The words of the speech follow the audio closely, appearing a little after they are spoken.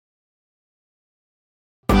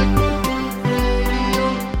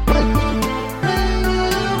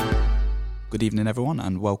Good evening, everyone,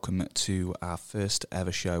 and welcome to our first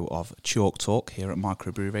ever show of Chalk Talk here at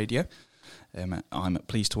Microbrew Radio. I'm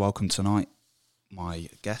pleased to welcome tonight my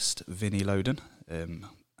guest, Vinny Lowdon.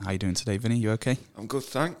 How are you doing today, Vinny? You okay? I'm good,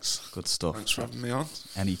 thanks. Good stuff. Thanks for having me on.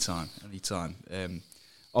 Anytime.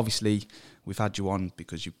 Obviously, we've had you on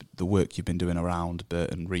because the work you've been doing around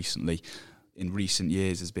Burton recently, in recent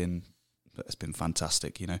years, has been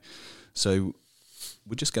fantastic, you know. So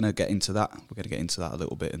we're just going to get into that. We're going to get into that a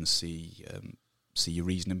little bit and see your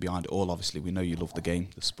reasoning behind it all. Obviously, we know you love the game,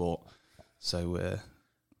 the sport. So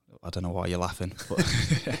I don't know why you're laughing,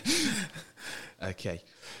 but okay.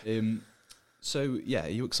 So yeah, are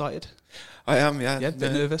you excited? I am, yeah. Yeah, a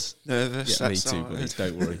bit nervous. Nervous. Yeah, me too. Buddy,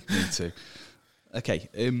 don't worry, me too.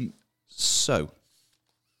 Okay. So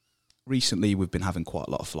recently, we've been having quite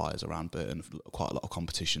a lot of flyers around Burton, quite a lot of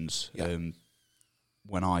competitions. Yeah.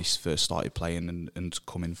 When I first started playing and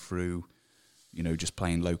coming through, you know, just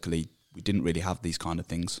playing locally, we didn't really have these kind of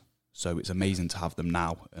things. So it's amazing to have them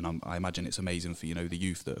now, and I imagine it's amazing for, you know, the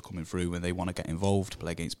youth that are coming through and they want to get involved,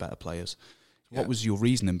 play against better players. Yeah. What was your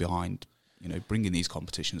reasoning behind, you know, bringing these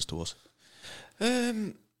competitions to us?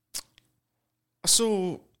 I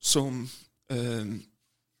saw some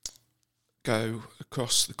go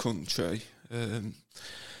across the country,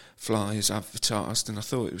 flyers advertised, and I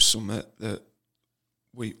thought it was something that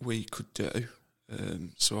we could do.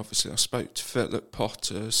 So obviously I spoke to Philip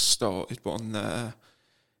Potter, started one there.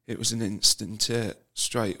 It was an instant hit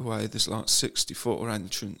straight away. There's like 64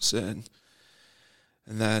 entrants in.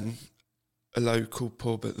 And then a local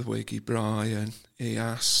pub at the Wiggy Brian, he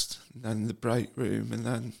asked, and then the break room, and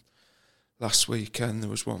then last weekend there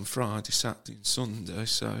was one Friday, Saturday and Sunday.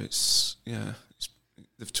 So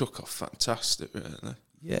they've took off fantastic, really.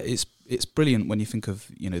 Yeah, it's brilliant when you think of,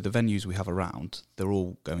 you know, the venues we have around. They're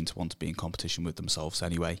all going to want to be in competition with themselves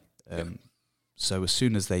anyway. So as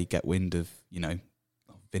soon as they get wind of, you know,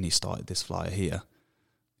 Vinny started this flyer here,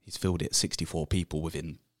 he's filled it 64 people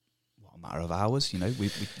within a matter of hours. You know,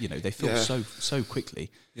 we you know, they fill so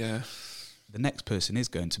quickly. Yeah, the next person is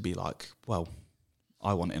going to be like, well,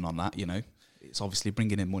 I want in on that. You know, it's obviously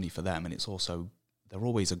bringing in money for them, and it's also, they're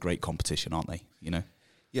always a great competition, aren't they? You know.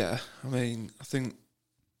 Yeah, I mean, I think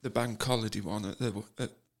the bank holiday one at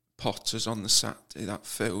Potter's on the Saturday, that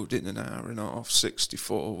filled in an hour and a half,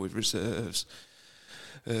 64 with reserves.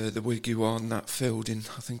 The Wiggy one, that filled in,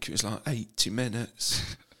 I think it was like 80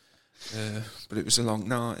 minutes. But it was a long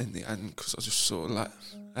night in the end because I just sort of let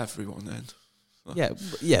everyone in.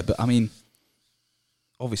 Yeah, but I mean,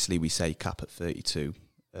 obviously we say cap at 32.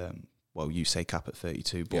 Well, you say cap at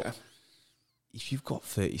 32, but if you've got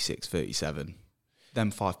 36, 37... them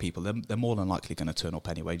 5 people, they're more than likely going to turn up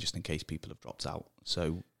anyway, just in case people have dropped out.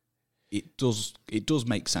 So it does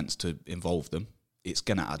make sense to involve them. It's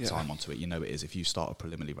going to add time onto it. You know it is if you start a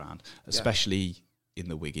preliminary round, especially in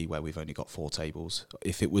the Wiggy where we've only got 4 tables.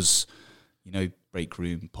 If it was, you know, break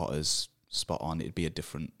room, Potters, spot on, it'd be a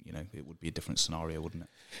different, you know, it would be a different scenario, wouldn't it?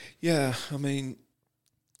 Yeah, I mean,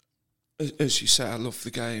 as you say, I love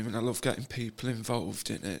the game and I love getting people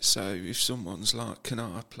involved in it. So if someone's like, can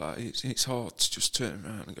I play? It's hard to just turn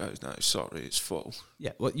around and go, no, sorry, it's full.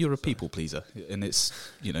 Yeah, well, you're a people pleaser, and it's,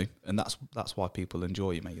 you know, and that's why people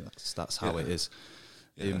enjoy you, mate. That's how it is.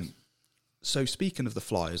 Yeah. So speaking of the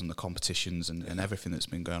flyers and the competitions and everything that's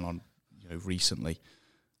been going on, you know, recently,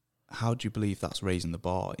 how do you believe that's raising the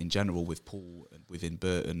bar in general with pool and within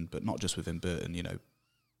Burton, but not just within Burton? You know,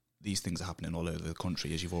 these things are happening all over the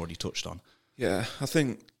country, as you've already touched on. Yeah, I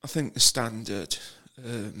think the standard,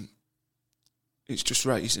 it's just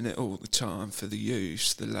raising it all the time for the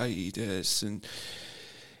youth, the ladies, and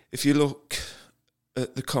if you look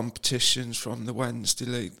at the competitions from the Wednesday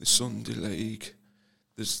League, the Sunday League,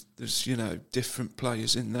 there's you know, different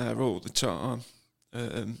players in there all the time,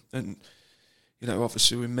 and you know,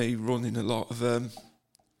 obviously with me running a lot of them,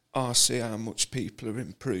 I see how much people are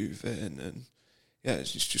improving, and yeah,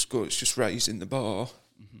 it's just good. It's just raising the bar,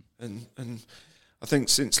 and I think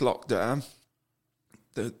since lockdown,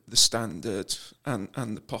 the standard and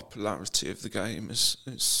the popularity of the game has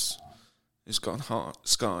gone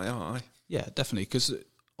sky high. Yeah, definitely. Because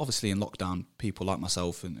obviously in lockdown, people like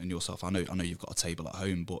myself and yourself, I know you've got a table at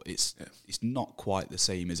home, but it's not quite the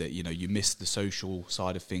same, is it? You know, you miss the social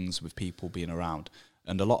side of things with people being around,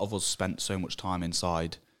 and a lot of us spent so much time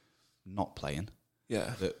inside, not playing.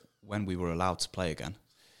 Yeah. That when we were allowed to play again.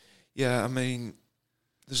 Yeah, I mean,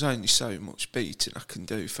 there's only so much beating I can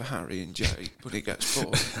do for Harry and Jake, but it gets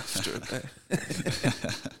boring after a bit.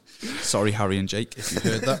 Sorry, Harry and Jake, if you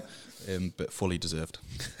heard that, but fully deserved.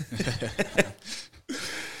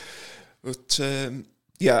 But,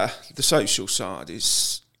 yeah, the social side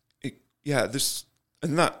is... there's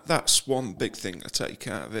And that's one big thing I take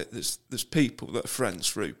out of it. There's people that are friends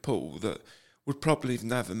through pool that would probably have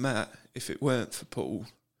never met if it weren't for pool.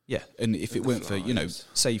 Yeah, and if it weren't for,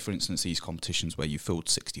 say for instance these competitions where you filled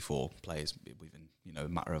 64 players within, a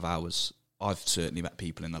matter of hours, I've certainly met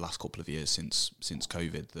people in the last couple of years since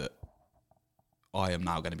COVID that I am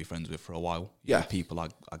now going to be friends with for a while. People I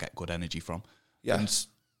get good energy from. Yeah. And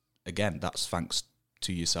again, that's thanks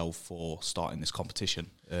to yourself for starting this competition.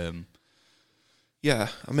 I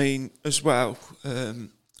mean, as well,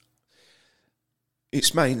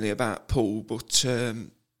 it's mainly about pool, but I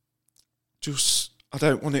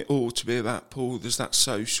don't want it all to be about pool. There's that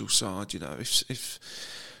social side, if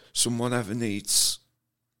someone ever needs,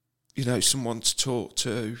 someone to talk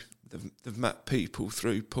to, they've met people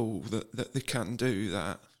through pool that they can do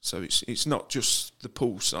that. So it's not just the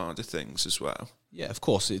pool side of things as well. Yeah, of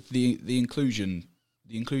course. The inclusion's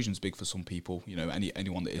big for some people.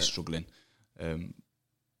 Anyone that is struggling. And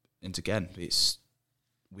again,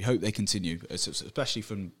 we hope they continue. Especially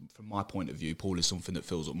from my point of view, pool is something that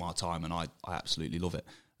fills up my time, and I absolutely love it.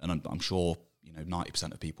 And I'm sure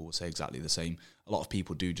 90% of people will say exactly the same. A lot of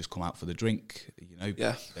people do just come out for the drink. They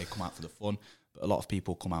come out for the fun. But a lot of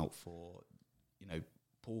people come out for,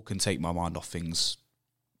 pool can take my mind off things,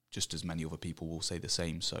 just as many other people will say the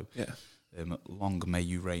same. So, long may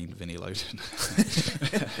you reign, Vinny Lowdon.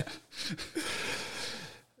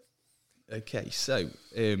 Okay, so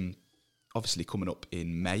obviously coming up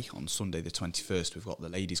in May, on Sunday the 21st, we've got the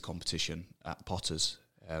ladies' competition at Potters.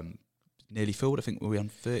 Nearly filled. I think we're on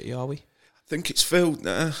 30, are we? I think it's filled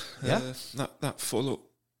now. Yeah, that filled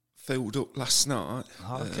up last night.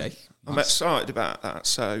 Oh, okay, nice. I'm excited about that.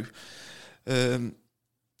 So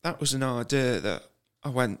that was an idea that I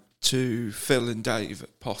went to Phil and Dave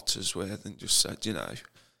at Potters with and just said,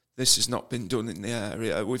 this has not been done in the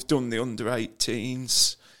area. We've done the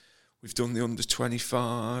under-18s, we've done the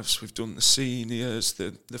under-25s, we've done the seniors,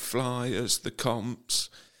 the flyers, the comps.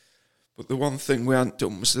 But the one thing we hadn't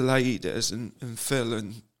done was the ladies, and Phil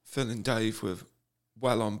and Dave were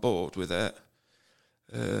well on board with it.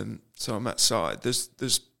 So I'm excited.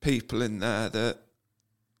 There's people in there that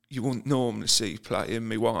you wouldn't normally see playing,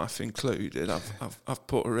 my wife included. I've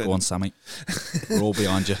put her in. Go on, Sammy. We're all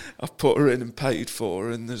behind you. I've put her in and paid for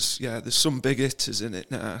her, and there's some big hitters in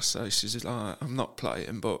it now. So she's like, I'm not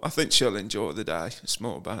playing, but I think she'll enjoy the day. It's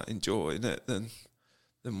more about enjoying it than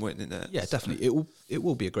winning it. Yeah, definitely. It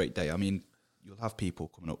will be a great day. I mean, you'll have people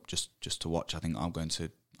coming up just to watch. I think I'm going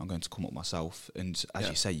to come up myself, and as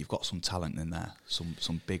you say, you've got some talent in there,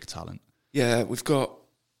 some big talent. Yeah, we've got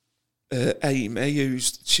Amy,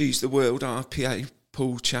 she's the world RPA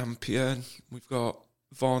pool champion. We've got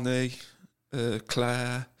Vonnie,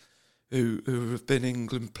 Claire, who have been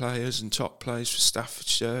England players and top players for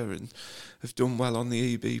Staffordshire and have done well on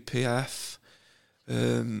the EBPF.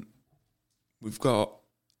 We've got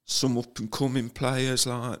some up and coming players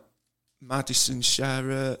like Madison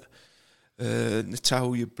Sherratt,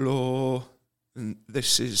 Natalia Bloor, and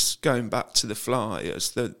this is going back to the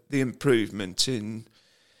flyers. The improvement in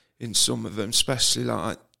some of them, especially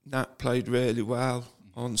like Nat played really well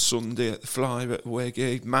on Sunday at the flyer at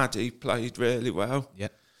Wiggy. Maddie played really well. Yeah,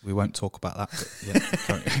 we won't talk about that.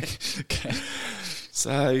 But okay.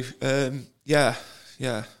 So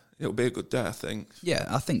it'll be a good day, I think. Yeah,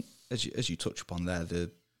 I think as you touch upon there,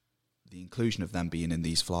 the inclusion of them being in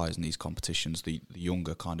these flyers and these competitions, the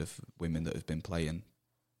younger kind of women that have been playing,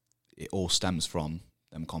 it all stems from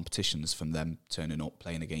them competitions, from them turning up,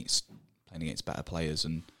 playing against better players,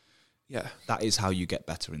 and that is how you get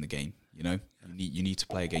better in the game. You need to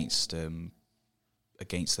play against them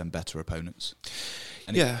better opponents,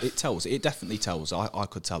 and it definitely tells. I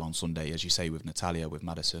could tell on Sunday, as you say, with Natalia, with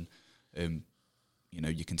Madison.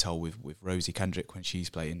 You can tell with Rosie Kendrick when she's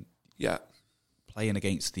playing. Yeah. Playing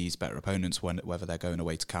against these better opponents, whether they're going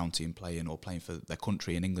away to county and playing or playing for their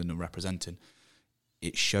country in England and representing,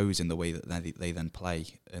 it shows in the way that they then play.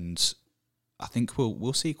 And I think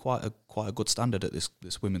we'll see quite a good standard at this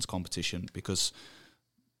women's competition, because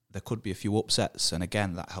there could be a few upsets, and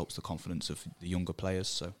again that helps the confidence of the younger players.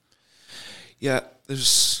 So I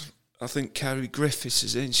think Carrie Griffiths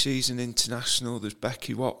is in. She's an international. There's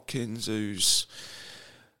Becky Watkins, who's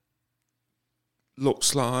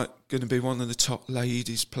looks like going to be one of the top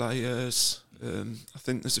ladies players. I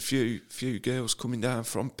think there's a few girls coming down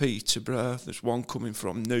from Peterborough. There's one coming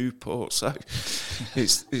from Newport. So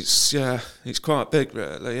it's quite big,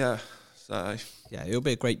 really. Yeah. So it'll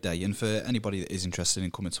be a great day, and for anybody that is interested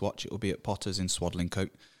in coming to watch, it will be at Potters in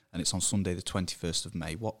Swadlincote, and it's on Sunday the 21st of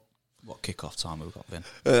May. What kick-off time have we got, Vin?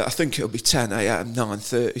 I think it'll be 10 a.m,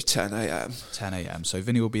 9:30, 10 a.m. 10 a.m. So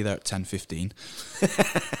Vinny will be there at 10:15.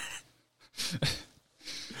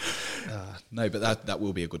 No, but that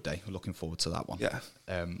will be a good day. We're looking forward to that one. Yeah.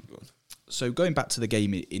 So going back to the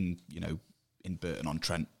game in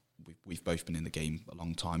Burton-on-Trent, we've both been in the game a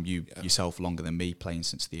long time. You yourself longer than me, playing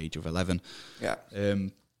since the age of 11. Yeah.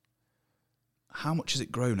 How much has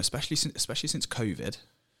it grown, especially since COVID?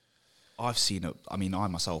 I've seen I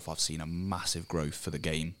myself, I've seen a massive growth for the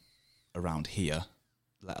game around here,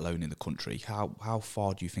 let alone in the country. How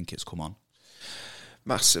far do you think it's come on?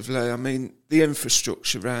 Massively. I mean, the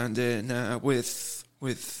infrastructure around here now with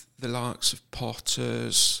the likes of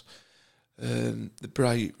Potters, the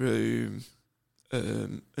break room,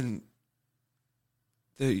 and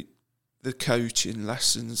the coaching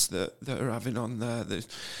lessons that are having on there.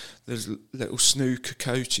 There's little snooker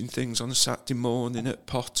coaching things on a Saturday morning at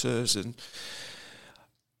Potters, and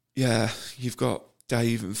you've got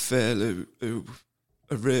Dave and Phil who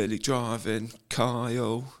are really driving,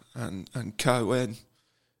 Kyle and Cohen,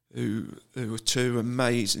 who are two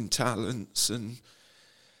amazing talents, and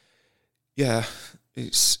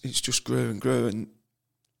it's just grew and grew. And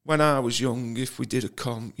when I was young, if we did a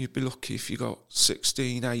comp, you'd be lucky if you got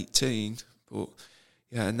 16, 18. But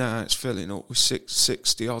now it's filling up with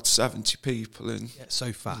 60 odd 70 people. And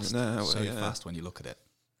so fast, fast when you look at it.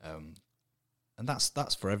 And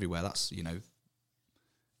that's for everywhere. That's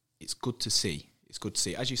it's good to see. It's good to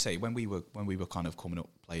see. As you say, when we were kind of coming up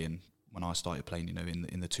playing, when I started playing,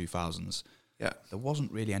 in the 2000s, there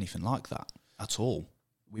wasn't really anything like that at all.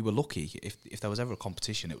 We were lucky if there was ever a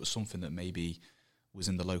competition, it was something that maybe was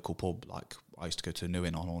in the local pub. Like I used to go to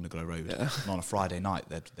Newin on Orneglow Road, and on a Friday night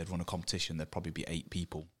they'd run a competition. There'd probably be 8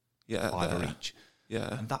 people, 5 each,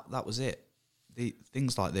 and that was it. The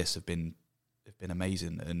things like this have been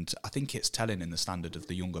amazing, and I think it's telling in the standard of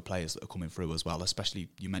the younger players that are coming through as well. Especially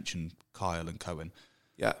you mentioned Kyle and Cohen.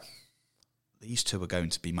 Yeah, these two are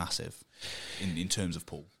going to be massive in terms of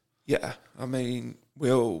pool. Yeah, I mean, we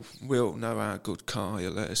all know how good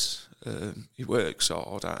Kyle is. He works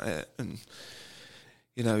hard at it, and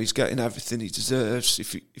he's getting everything he deserves.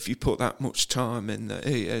 If you put that much time in that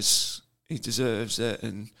he deserves it.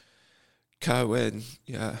 And Cohen,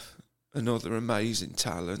 another amazing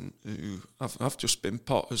talent who I've just been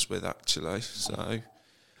Potters with actually. So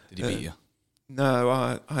did he beat you? No,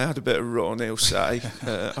 I had a bit of run. He'll say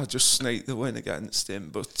I just sneaked the win against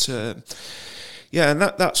him, but. And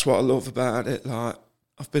that's what I love about it. Like,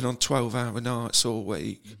 I've been on 12-hour nights all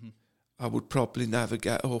week. Mm-hmm. I would probably never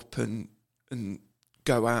get up and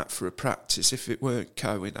go out for a practice if it weren't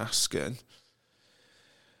Cohen asking.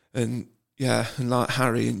 And like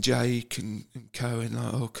Harry and Jake and Cohen,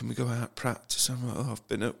 like, can we go out practice? I'm like, I've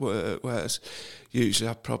been at work. Whereas usually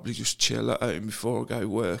I'd probably just chill at home before I go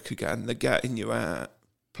work again. They're getting you out,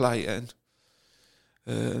 playing.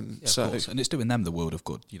 Of course. And it's doing them the world of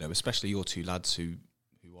good, especially your two lads who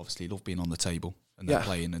obviously love being on the table and they're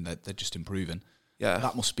playing and they're just improving. Yeah,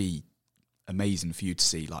 that must be amazing for you to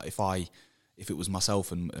see. Like if it was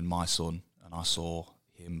myself and my son, and I saw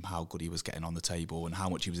him how good he was getting on the table and how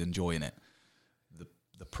much he was enjoying it,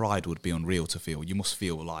 the pride would be unreal to feel. You must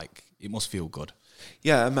feel like it must feel good.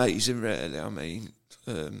 Yeah, amazing, really. I mean,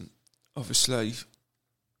 obviously,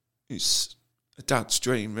 it's a dad's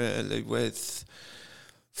dream, really, with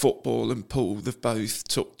football and pool. They've both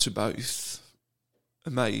took to both.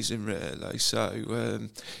 Amazing, really. So,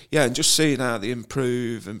 and just seeing how they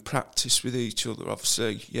improve and practice with each other,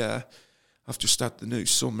 obviously, I've just had the new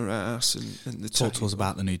summer house and the talk to us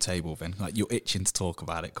about the new table, Vin. Like, you're itching to talk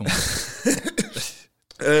about it. Come on.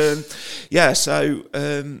 So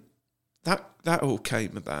that all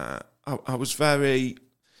came about. I was very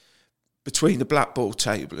between the black ball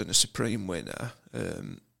table and a Supreme winner.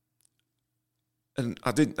 And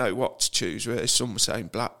I didn't know what to choose, really. Some were saying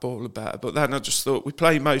black ball are better. But then I just thought, we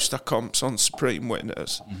play most of our comps on Supreme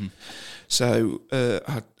winners. Mm-hmm. So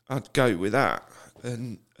I'd go with that.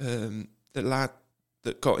 And the lad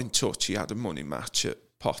that got in touch, he had a money match at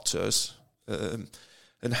Potters. And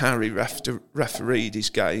Harry refereed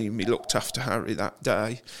his game. He looked after Harry that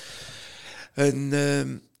day. And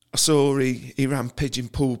I saw he ran Pigeon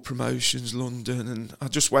Pool Promotions London. And I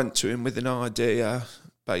just went to him with an idea,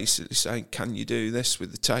 basically saying, can you do this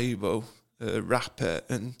with the table, wrap it?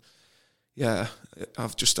 And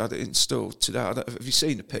I've just had it installed today. Have you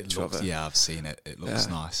seen a picture of it? Yeah, I've seen it. It looks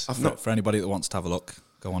nice. For anybody that wants to have a look,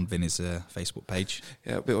 go on Vinny's Facebook page.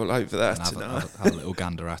 Yeah, I'll be all over there tonight. Have a little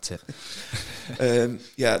gander at it.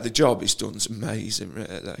 The job he's done is amazing,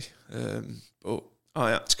 really. But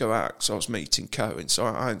I had to go out because I was meeting Cohen, so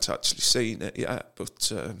I hadn't actually seen it yet.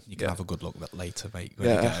 But you can have a good look at that later, mate,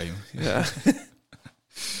 when you get home. Yeah.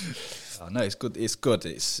 No, it's good. It's good.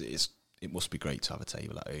 It must be great to have a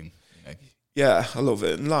table at home. Yeah, I love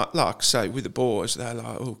it. And like I say, with the boys, they're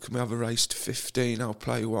like, oh, can we have a race to 15? I'll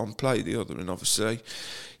play one, play the other. And obviously,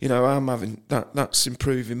 I'm having that's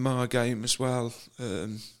improving my game as well.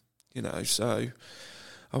 So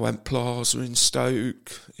I went Plaza in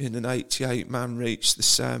Stoke in an 88-man reached the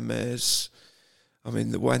semis. I'm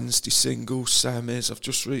in the Wednesday singles semis. I've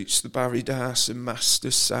just reached the Barry Dawson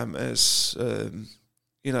Masters semis.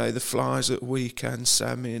 The Flyers at weekend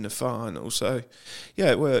semi in the final. So,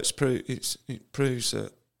 yeah, it works. It proves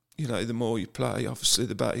that, the more you play, obviously,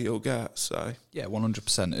 the better you'll get. So yeah,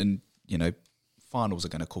 100%. And, finals are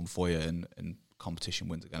going to come for you and competition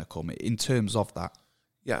wins are going to come. In terms of that,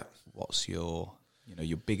 yeah, what's your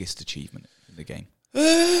biggest achievement in the game?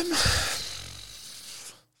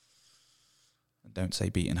 Don't say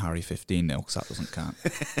beating Harry 15-0 because that doesn't count.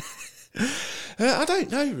 I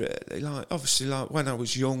don't know really. Like obviously, like when I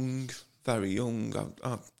was young, very young,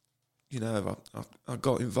 I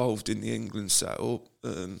got involved in the England setup.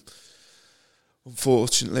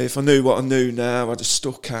 Unfortunately, if I knew what I knew now, I'd have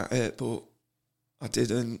stuck at it, but I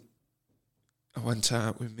didn't. I went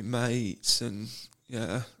out with my mates, and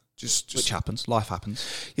yeah, just which happens. Life happens.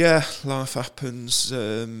 Yeah, life happens.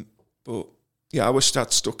 But yeah, I wish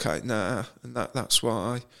I'd stuck at it now, and that's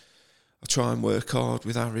why I try and work hard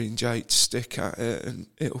with Harry and Jake to stick at it, and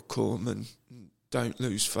it'll come, and don't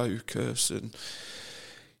lose focus. And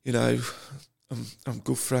I'm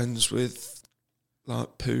good friends with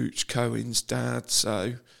like Pooch, Cohen's dad,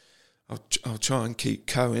 so I'll try and keep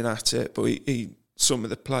Cohen at it. But he some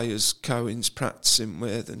of the players Cohen's practicing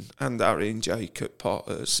with, and Harry and Jake at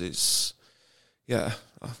Potters is,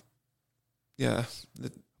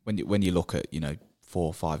 When you look at 4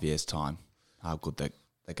 or 5 years time, how good they're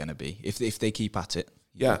going to be if they keep at it.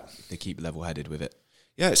 If they keep level headed with it.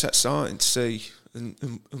 Yeah, it's exciting to see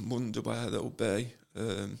and wonder where they'll be.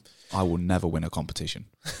 I will never win a competition.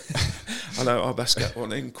 I know, I best get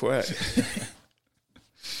one in quick.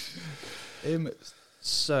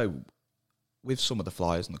 So, with some of the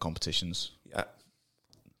Flyers and the competitions,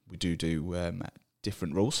 we do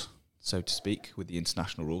different rules, so to speak, with the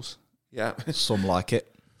international rules. Yeah, some like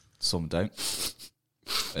it, some don't.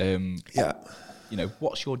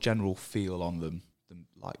 What's your general feel on them?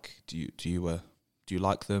 Like, do you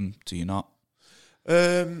like them? Do you not?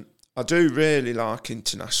 I do really like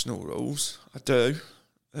international rules. I do,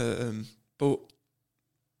 but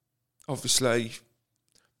obviously,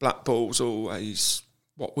 black ball's always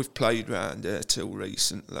what we've played around here till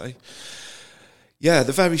recently. Yeah,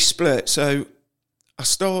 they're very split. So I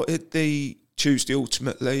started the Tuesday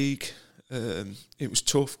Ultimate League. It was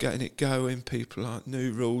tough getting it going. People like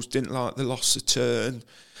new rules, didn't like the loss of turn.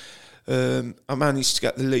 I managed to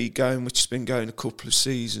get the league going, which has been going a couple of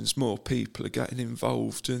seasons. More people are getting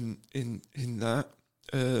involved in that.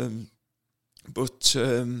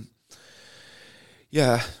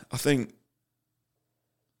 I think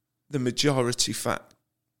the majority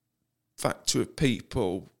factor of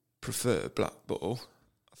people prefer black ball.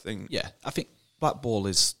 I think black ball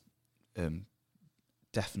is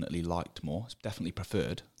definitely liked more. It's definitely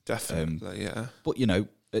preferred. Definitely, yeah. But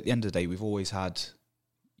at the end of the day, we've always had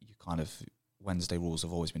Wednesday rules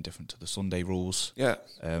have always been different to the Sunday rules. Yeah.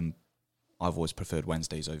 I've always preferred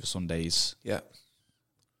Wednesdays over Sundays. Yeah.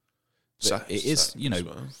 So it is,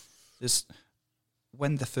 there's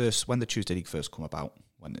when the Tuesday League first come about,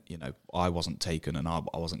 when I wasn't taken and I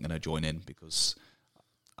wasn't going to join in because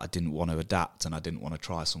I didn't want to adapt and I didn't want to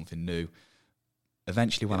try something new.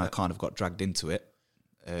 Eventually, when I kind of got dragged into it,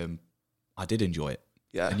 I did enjoy it.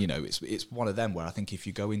 Yeah. And it's one of them where I think if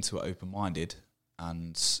you go into it open-minded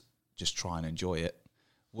and just try and enjoy it,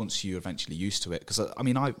 once you're eventually used to it, because I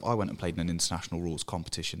went and played in an international rules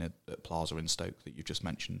competition at Plaza in Stoke that you just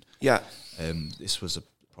mentioned. Yeah. This was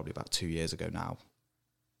probably about 2 years ago now,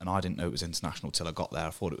 and I didn't know it was international till I got there.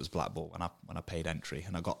 I thought it was black ball when I paid entry,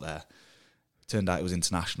 and I got there. It turned out it was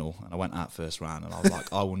international, and I went out first round, and I was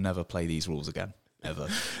like, I will never play these rules again, ever.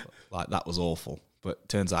 Like, that was awful. But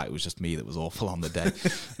turns out it was just me that was awful on the day.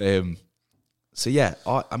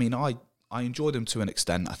 I enjoy them to an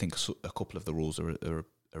extent. I think a couple of the rules are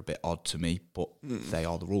a bit odd to me, but they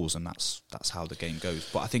are the rules, and that's how the game goes.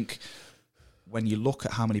 But I think when you look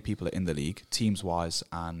at how many people are in the league, teams-wise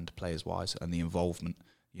and players-wise, and the involvement,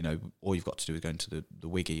 all you've got to do is go into the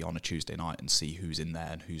Wiggy on a Tuesday night and see who's in there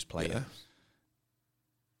and who's playing. Yeah.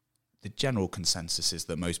 The general consensus is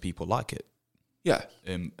that most people like it. Yeah.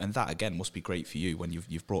 And that, again, must be great for you when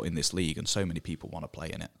you've brought in this league and so many people want to play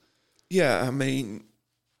in it. Yeah,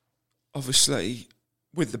 obviously,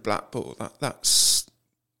 with the black ball, that's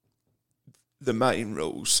the main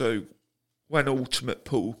rule. So when Ultimate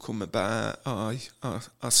Pool come about, I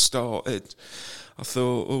started. I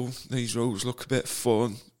thought, oh, these rules look a bit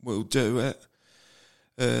fun. We'll do it.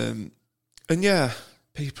 And yeah,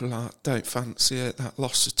 people like don't fancy it. That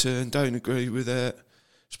loss of turn, don't agree with it.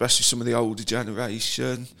 Especially some of the older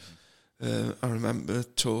generation. I remember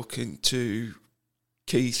talking to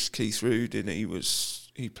Keith Rudin.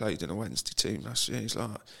 He played in a Wednesday team last year. He's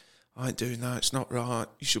like, I ain't doing that, it's not right,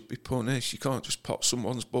 you should be punished, you can't just pop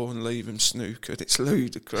someone's ball and leave them snookered, it's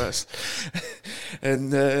ludicrous.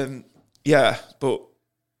 And yeah, but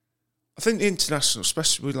I think the international,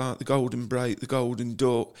 especially with like the Golden Break, the Golden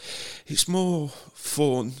Duck, it's more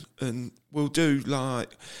fun, and we'll do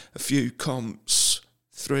like a few comps,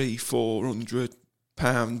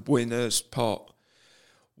 £300-400 winners pot.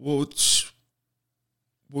 Would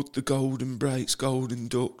the Golden Breaks, Golden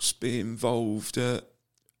Ducks be involved at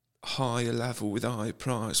higher level with higher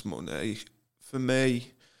prize money? For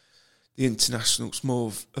me, the international's more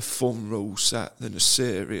of a fun rule set than a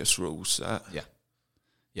serious rule set.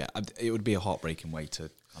 Yeah, it would be a heartbreaking way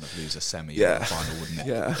to kind of lose a semi or a final, wouldn't it?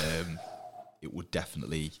 Yeah. It would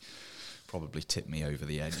definitely probably tip me over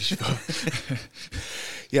the edge.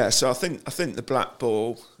 Yeah, so I think the black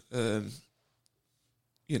ball, I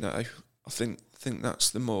think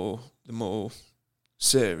that's the more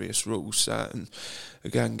serious rule set. And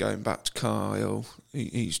again, going back to Kyle,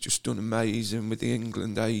 he's just done amazing with the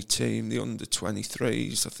England A team, the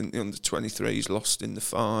under-23s. I think the under-23s lost in the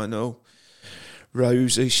final.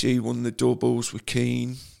 Rosie, she won the doubles with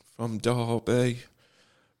Keane from Derby.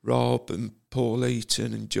 Rob and Paul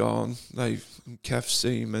Eaton and John, and Kev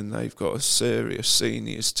Seaman, they've got a serious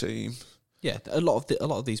seniors team. Yeah, a lot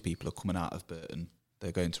of these people are coming out of Burton.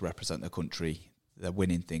 They're going to represent their country. They're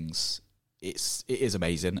winning things. It is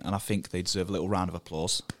amazing, and I think they deserve a little round of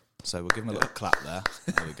applause. So we'll give them a little clap there.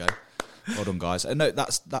 There we go. Well done, guys. And no,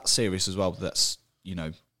 that's serious as well. That's,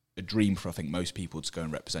 a dream for, I think, most people to go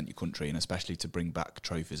and represent your country, and especially to bring back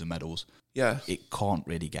trophies and medals. Yeah. It can't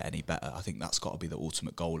really get any better. I think that's got to be the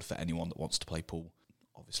ultimate goal for anyone that wants to play pool.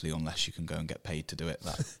 Obviously, unless you can go and get paid to do it,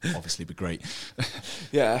 that obviously be great.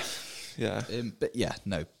 Yeah. But yeah,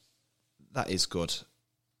 no, that is good.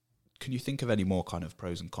 Can you think of any more kind of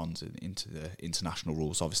pros and cons into the international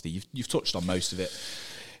rules? Obviously, you've touched on most of it.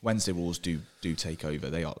 Wednesday rules do take over.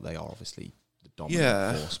 They are obviously the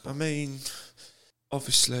dominant force. I mean,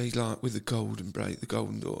 obviously, like with the Golden Break, the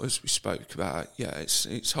Golden Duck, as we spoke about,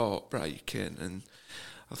 it's heartbreaking. And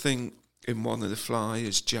I think in one of the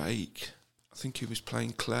flyers, Jake, I think he was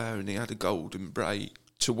playing Clare and he had a Golden Break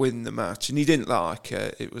to win the match, and he didn't like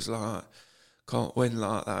it. It was like, can't win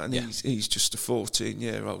like that, and he's just a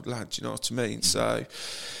 14-year-old lad, you know what I mean? So,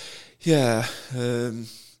 the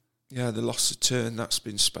loss of turn, that's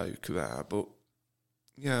been spoke about, but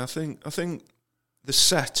I think the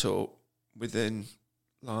setup within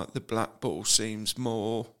like the black ball seems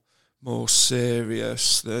more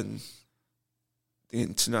serious than the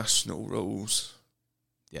international rules.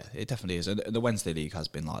 Yeah, it definitely is, and the Wednesday League has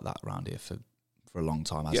been like that around here for a long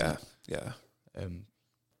time, hasn't it? Yeah.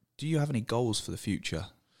 Do you have any goals for the future?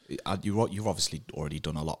 You've obviously already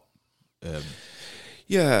done a lot.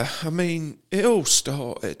 Yeah, I mean, it all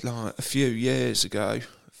started like a fair few years ago,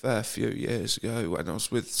 when I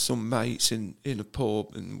was with some mates in a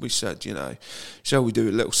pub, and we said, shall we do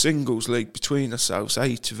a little singles league between ourselves?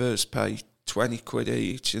 8 of us pay 20 quid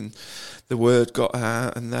each, and the word got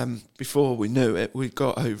out, and then before we knew it, we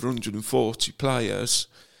got over 140 players,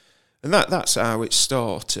 and that's how it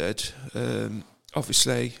started.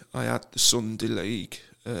 Obviously, I had the Sunday League,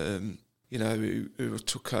 who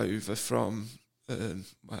took over from,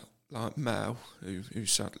 like Mel, who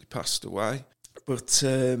sadly passed away. But,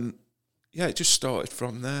 it just started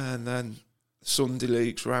from there, and then Sunday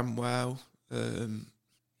Leagues ran well.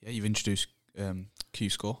 You've introduced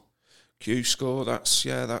Q-Score. Q-Score,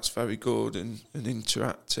 that's very good and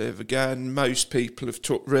interactive. Again, most people have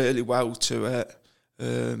took really well to it.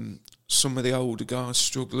 Some of the older guys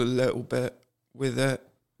struggle a little bit with it,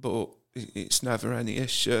 but it's never any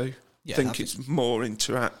issue. I think it's more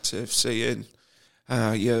interactive, seeing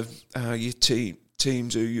how your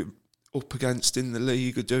teams who you're up against in the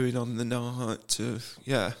league are doing on the night.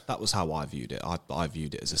 That was how I viewed it. I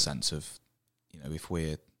viewed it as a sense of, if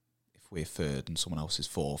we're third and someone else is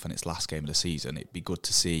fourth and it's last game of the season, it'd be good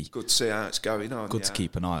to see. Good to see how it's going on. Good to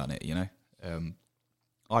keep an eye on it.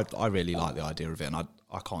 I really like the idea of it, and I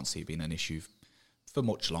can't see it being an issue for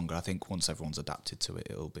much longer. I think once everyone's adapted to it,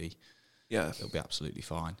 it'll be absolutely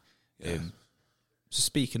fine. Yeah. So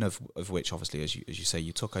speaking of which, obviously, as you say,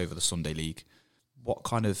 you took over the Sunday League. What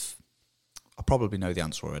kind of, I probably know the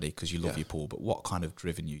answer already because you love your pool, but what kind of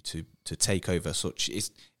driven you to take over such?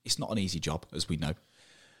 it's not an easy job, as we know.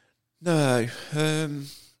 No,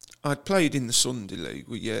 I'd played in the Sunday League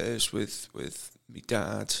for years with my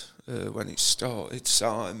dad when it started.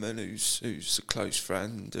 Simon, who's a close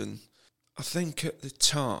friend, and I think at the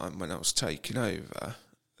time when I was taking over,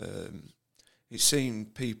 it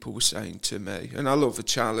seemed people were saying to me, and I love a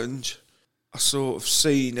challenge. I sort of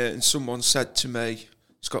seen it, and someone said to me,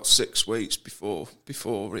 "It's got 6 weeks before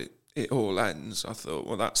it all ends." I thought,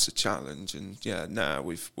 well, that's a challenge, and yeah, now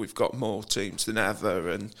we've got more teams than ever,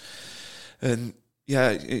 and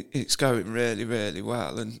yeah, it's going really, really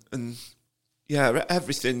well, and yeah,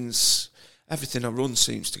 everything I run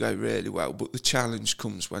seems to go really well, but the challenge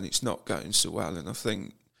comes when it's not going so well, and I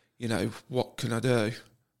think, what can I do?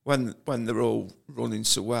 When they're all running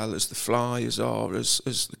so well as the Flyers are, as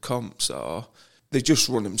the comps are, they just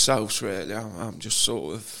run themselves, really. I'm just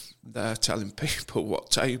sort of there telling people what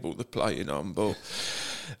table they're playing on, but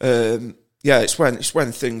yeah, it's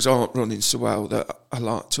when things aren't running so well that I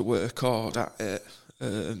like to work hard at it.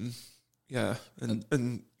 Yeah,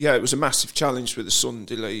 and yeah, it was a massive challenge with the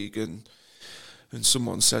Sunday League, and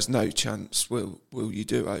someone says, "No chance, will you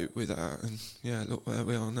do out with that?" And yeah, look where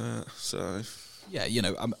we are now. So yeah,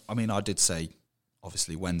 I mean, I did say,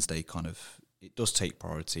 obviously Wednesday it does take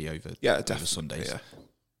priority over Sundays, yeah.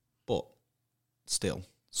 But still,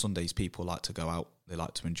 Sundays people like to go out, they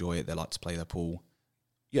like to enjoy it, they like to play their pool.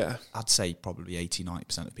 Yeah, I'd say probably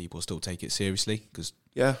 80-90% of people still take it seriously because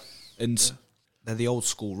they're the old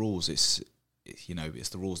school rules. It's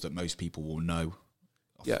the rules that most people will know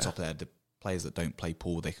off the top of their head. The players that don't play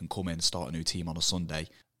pool, they can come in, start a new team on a Sunday,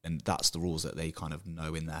 and that's the rules that they kind of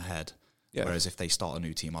know in their head. Yeah. Whereas if they start a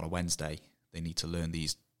new team on a Wednesday, they need to learn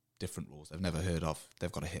these different rules they've never heard of.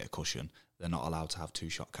 They've got to hit a cushion. They're not allowed to have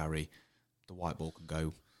 2-shot carry. The white ball can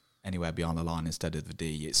go anywhere beyond the line instead of the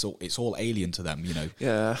D. It's all alien to them,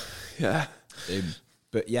 Yeah.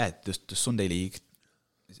 But yeah, the Sunday League,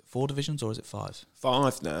 is it 4 divisions or is it 5?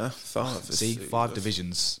 5 now. 5. See, 5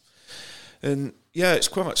 divisions. And yeah, it's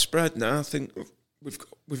quite spread now. I think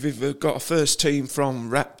we've either got a first team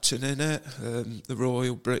from Repton in it, the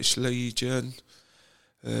Royal British Legion,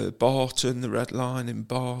 Barton, the Red Line in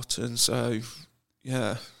Barton. So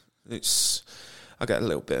yeah, I get a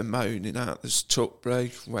little bit of moaning out. There's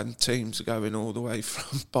Tutbury when teams are going all the way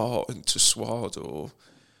from Barton to Swador,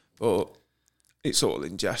 but it's all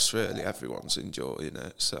in jest, really. Everyone's enjoying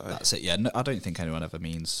it. So that's it. Yeah, no, I don't think anyone ever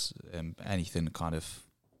means anything kind of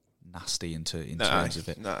nasty in terms of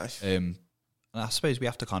it. No. And I suppose we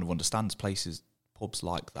have to kind of understand places, pubs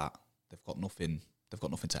like that. They've got nothing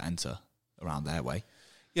to enter around their way.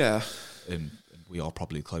 Yeah. And we are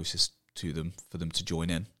probably closest to them for them to join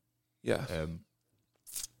in. Yeah.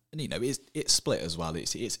 And it's split as well.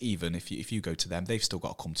 It's even if you go to them, they've still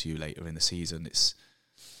got to come to you later in the season. It's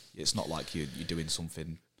not like you're doing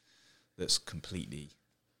something that's completely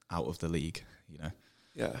out of the league,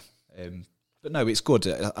 Yeah. But no, it's good.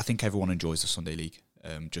 I think everyone enjoys the Sunday League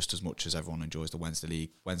just as much as everyone enjoys the Wednesday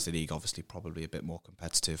League. Wednesday League, obviously, probably a bit more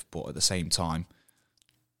competitive, but at the same time,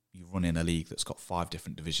 you run in a league that's got 5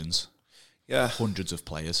 different divisions, hundreds of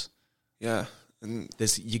players. Yeah, and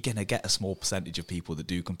you're gonna get a small percentage of people that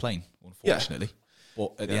do complain, unfortunately. Yeah.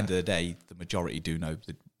 But at the end of the day, the majority do know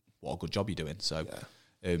what a good job you're doing. So.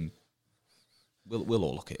 Yeah. We'll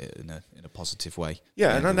all look at it in a positive way.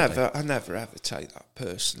 Yeah, and I never ever take that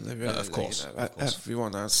personally. Really, of course,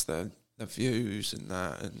 everyone has their views and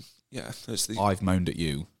that, and yeah. I've moaned at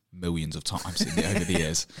you millions of times over the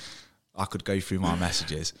years. I could go through my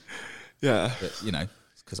messages. Yeah, but,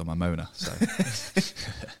 it's because I'm a moaner. So,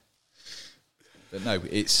 but no,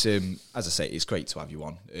 it's as I say, it's great to have you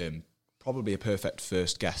on. Probably a perfect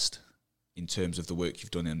first guest in terms of the work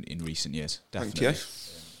you've done in recent years. Definitely. Thank you.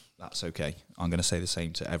 That's okay. I'm going to say the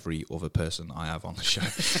same to every other person I have on the show.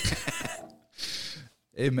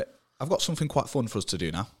 I've got something quite fun for us to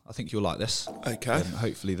do now. I think you'll like this. Okay.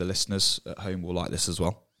 Hopefully the listeners at home will like this as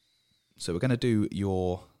well. So we're going to do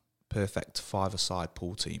your perfect 5-a-side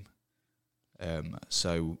pool team.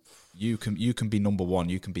 So you can be number 1.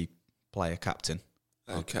 You can be player captain.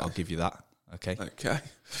 Okay. I'll give you that. Okay. Okay.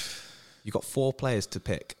 You've got 4 players to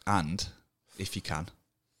pick, and if you can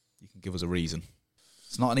give us a reason.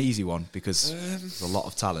 It's not an easy one because there's a lot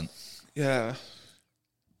of talent. Yeah.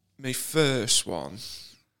 My first one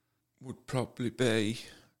would probably be,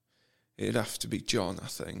 it'd have to be John, I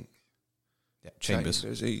think. Yeah, Chambers.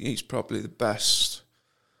 He's probably the best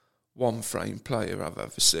one-frame player I've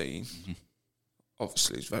ever seen. Mm-hmm.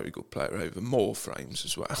 Obviously, he's a very good player over more frames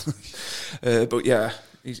as well. But yeah,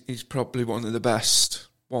 he's probably one of the best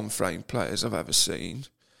one-frame players I've ever seen.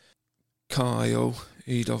 Kyle,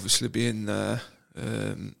 he'd obviously be in there.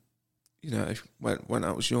 you know, when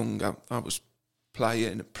I was young, I was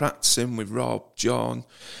playing and practicing with Rob, John,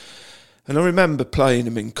 and I remember playing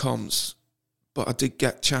him in comps, but I did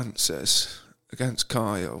get chances against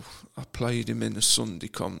Kyle. I played him in a Sunday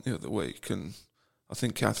comp the other week, and I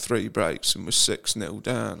think he had 3 breaks and was 6-0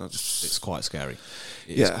 down. It's quite scary.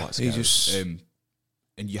 It's quite scary. He just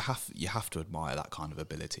and you have to admire that kind of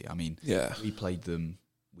ability. I mean, we played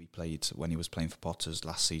when he was playing for Potters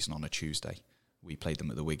last season on a Tuesday. We played them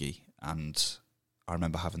at the Wiggy, and I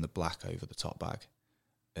remember having the black over the top bag,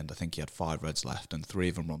 and I think he had 5 reds left, and 3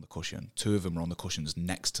 of them were on the cushion. 2 of them were on the cushions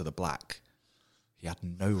next to the black. He had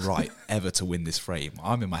no right ever to win this frame.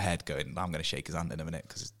 I'm in my head going, I'm going to shake his hand in a minute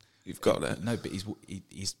because you've got it. No, but he's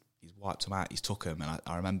wiped him out. He's took him, and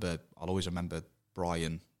I'll always remember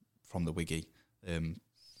Brian from the Wiggy.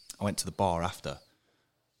 I went to the bar after.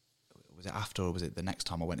 Was it after or was it the next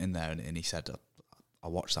time I went in there? And he said, I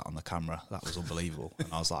watched that on the camera. That was unbelievable. And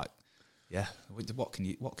I was like, yeah, what can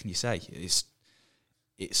you say?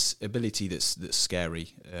 It's ability that's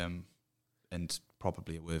scary, and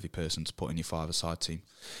probably a worthy person to put in your 5-a-side team.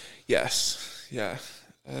 Yes, yeah.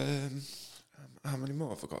 How many more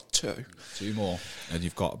have I got? 2. 2 more, and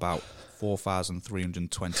you've got about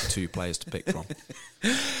 4,322 players to pick from.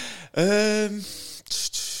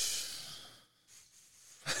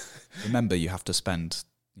 Remember, you have to spend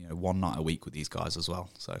one night a week with these guys as well.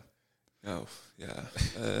 So, oh yeah,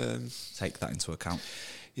 take that into account.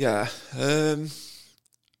 Yeah,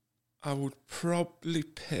 I would probably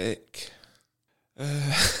pick.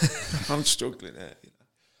 I'm struggling here.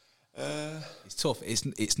 It's tough.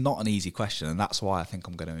 It's not an easy question, and that's why I think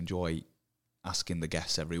I'm going to enjoy asking the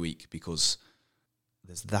guests every week, because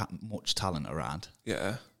there's that much talent around.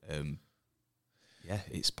 Yeah.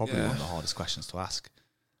 It's probably one of the hardest questions to ask.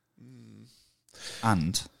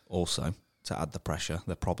 And also, to add the pressure,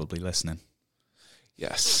 they're probably listening.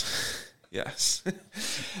 Yes. Yes.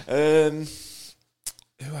 Who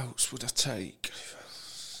else would I take?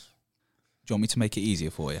 Do you want me to make it easier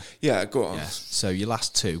for you? Yeah, go on. Yeah. So your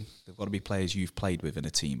last 2, they've got to be players you've played with in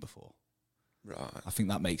a team before. Right. I think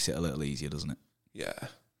that makes it a little easier, doesn't it? Yeah.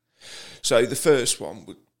 So the first one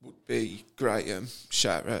would be Graham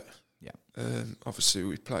Sherratt. Yeah. Obviously,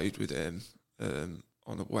 we played with him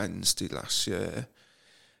on a Wednesday last year,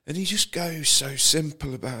 and he just goes so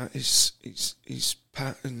simple about his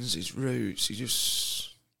patterns, his routes. He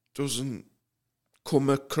just doesn't come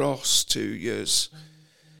across to you as,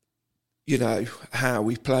 how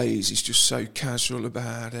he plays. He's just so casual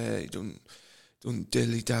about it. He don't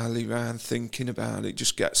dilly-dally around thinking about it.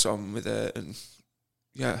 Just gets on with it, and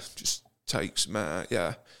just takes him out.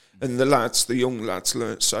 Yeah, and the young lads,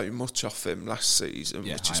 learnt so much off him last season,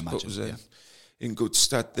 which has put us in good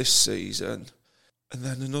stead this season. And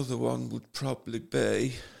then another one would probably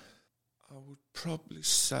be, I would probably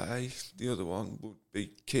say the other one would be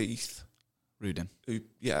Keith Rudin. Who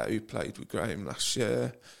played with Graham last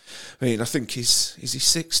year. I mean, I think he's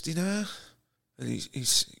 60 now, and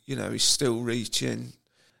he's still reaching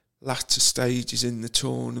latter stages in the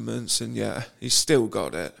tournaments, and he's still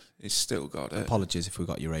got it. Apologies if we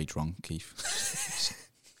got your age wrong, Keith.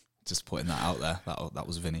 Just putting that out there. That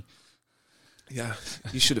was Vinny. Yeah,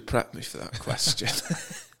 you should have prepped me for that question.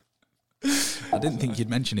 I didn't think you'd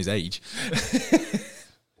mention his age.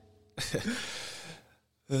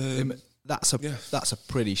 That's a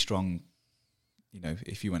pretty strong,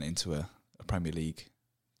 if you went into a Premier League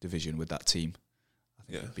division with that team, I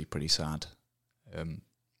think it'd be pretty sad.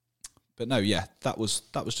 But no, that was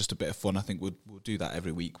just a bit of fun. I think we'll do that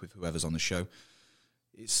every week with whoever's on the show.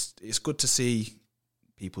 It's good to see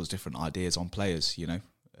people's different ideas on players.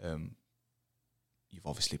 You've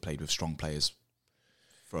obviously played with strong players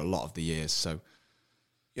for a lot of the years, so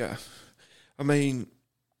yeah. I mean,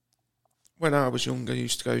 when I was younger, I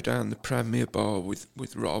used to go down the Premier Bar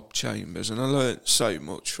with Rob Chambers, and I learnt so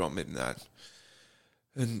much from him then.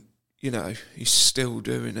 And he's still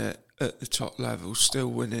doing it at the top level, still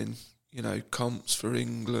winning, comps for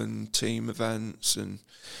England, team events, and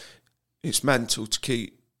it's mental to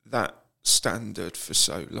keep that standard for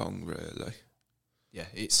so long, really. Yeah,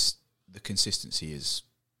 the consistency is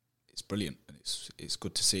brilliant, and it's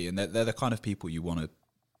good to see, and they're the kind of people you want to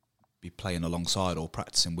be playing alongside or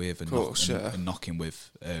practicing with and knocking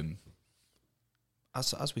with.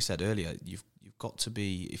 As we said earlier, you've got to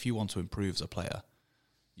be, if you want to improve as a player,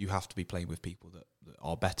 you have to be playing with people that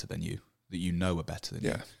are better than you, that are better than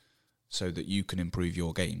you, so that you can improve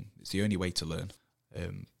your game. It's the only way to learn.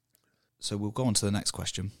 So we'll go on to the next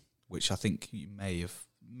question, which I think you may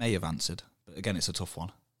have answered, but again, it's a tough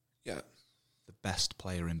one. Yeah. The best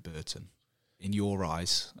player in Burton, in your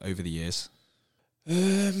eyes, over the years?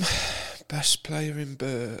 best player in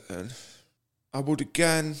Burton. I would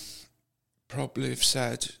again probably have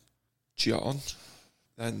said John.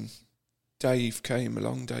 Then Dave came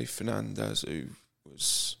along, Dave Fernandez, who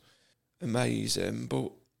was amazing.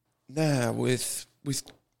 But now with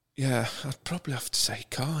I'd probably have to say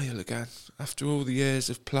Kyle again. After all the years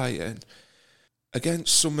of playing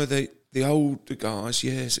against some of the older guys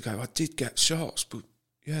years ago, I did get shots, but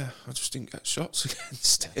I just didn't get shots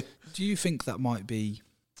against him. Do you think that might be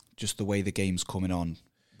just the way the game's coming on,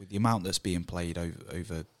 with the amount that's being played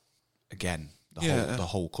over again, the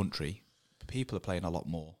whole country? People are playing a lot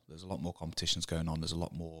more. There's a lot more competitions going on. There's a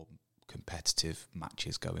lot more competitive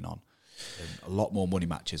matches going on. A lot more money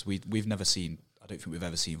matches. We've never seen. I don't think we've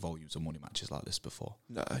ever seen volumes of money matches like this before.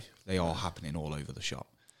 No, they are happening all over the shop.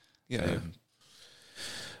 Yeah,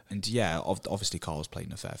 obviously Carl's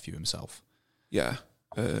playing a fair few himself. Yeah,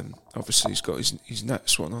 obviously he's got his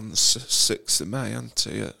next one on the 6th of May, hasn't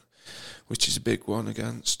he? Which is a big one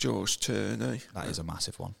against George Turney. That is a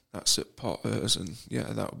massive one. That's at Potters, and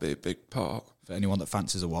that would be a big part. For anyone that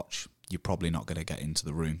fancies a watch, you're probably not going to get into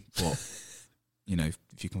the room, but if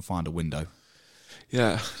you can find a window,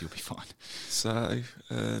 you'll be fine. So,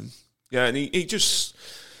 and he just,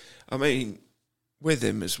 I mean, with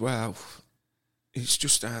him as well, it's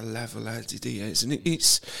just how level-headed he is, and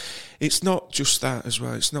it's not just that as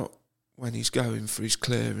well. It's not when he's going for his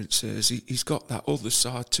clearances. He's got that other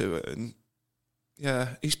side to it, and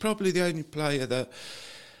he's probably the only player that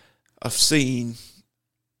I've seen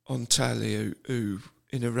on telly who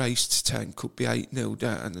in a race to 10 could be 8-0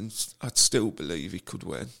 down, and I'd still believe he could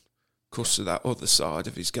win because of that other side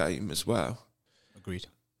of his game as well. Agreed.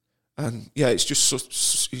 And it's just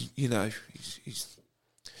such, he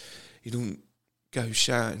don't go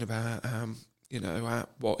shouting about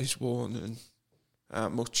what he's won and how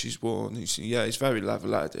much he's won. He's very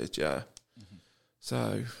level-headed. Yeah. Mm-hmm.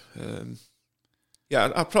 So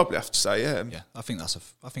I'd probably have to say him. Yeah, I think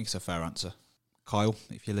it's a fair answer. Kyle,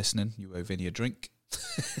 if you're listening, you owe Vinny a drink.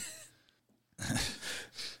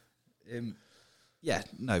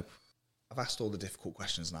 I've asked all the difficult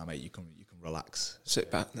questions now, mate. You can relax. Sit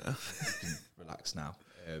back now. You can relax now.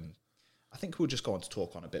 I think we'll just go on to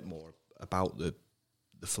talk on a bit more about the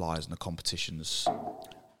flyers and the competitions.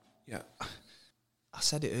 Yeah, I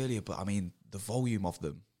said it earlier, but I mean the volume of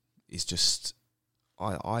them is just.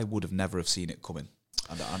 I would have never have seen it coming.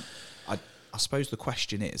 And I suppose the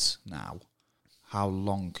question is now, how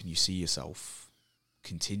long can you see yourself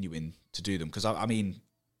continuing to do them? Because I mean,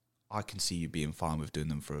 I can see you being fine with doing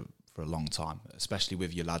them for a long time, especially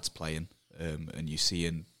with your lads playing and you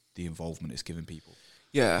seeing the involvement it's giving people.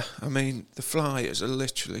 Yeah, I mean, the flyers are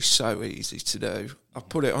literally so easy to do. I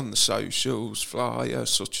put it on the socials, flyer,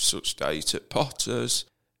 such and such date at Potters.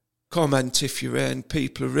 Comment if you're in.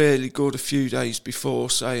 People are really good a few days before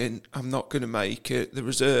saying, I'm not going to make it. The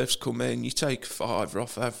reserves come in, you take a £5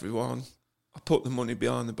 off everyone. I put the money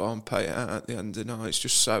behind the bar and pay it out at the end of the night. It's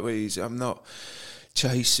just so easy. I'm not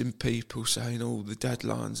chasing people saying, the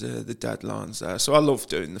deadline's there, the deadline's there. So I love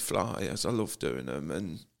doing the flyers. I love doing them.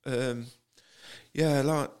 And,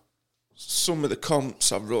 like some of the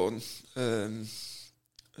comps I run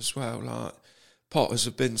as well, like Potters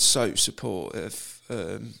have been so supportive,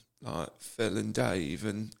 like Phil and Dave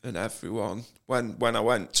and everyone. When I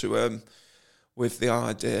went to them with the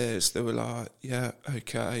ideas, they were like, yeah,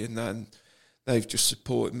 okay. And then they've just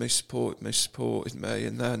supported me.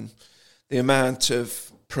 And then the amount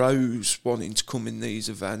of pros wanting to come in these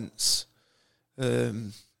events,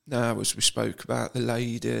 now as we spoke about the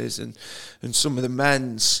ladies and some of the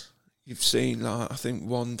men's, you've seen, like, I think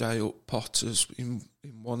one day up Potters in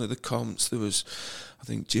one of the comps, there was, I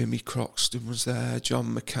think Jimmy Croxton was there,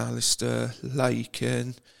 John McAllister,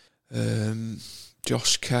 Lakin,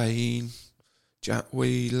 Josh Kane, Jack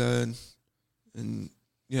Whelan, and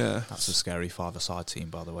That's a scary five-a-side team,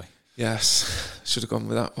 by the way. Yes, should have gone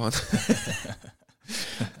with that one.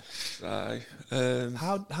 So,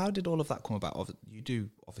 how did all of that come about? You do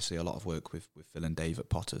obviously a lot of work with Phil and Dave at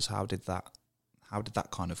Potters. How did that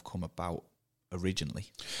kind of come about originally?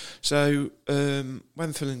 So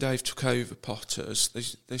when Phil and Dave took over Potters,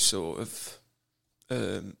 they sort of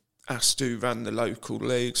asked who ran the local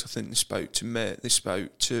leagues. I think they spoke to me. They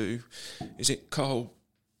spoke to, is it Carl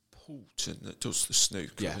Poulton that does the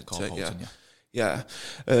snooker? Yeah, Carl Poulton, yeah.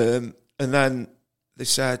 And then they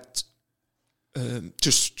said,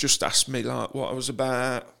 just asked me like what I was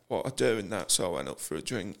about, what I do and that. So I went up for a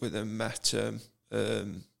drink with them, met them,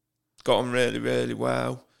 got on really, really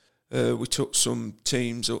well. We took some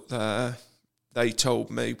teams up there. They told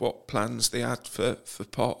me what plans they had for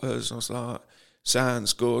Potters. I was like,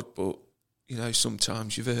 sounds good, but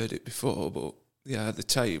sometimes you've heard it before, but the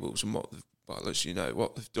tables and as you know,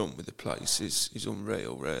 what they've done with the place is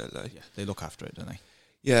unreal, really. Yeah, they look after it, don't they?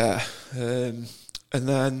 Yeah, and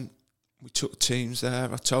then we took teams there.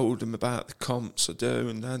 I told them about the comps I do,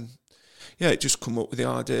 and then it just come up with the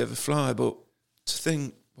idea of a flyer. But to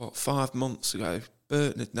think, 5 months ago,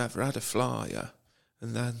 Burton had never had a flyer,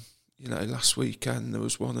 and then last weekend there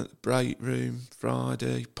was one at the break room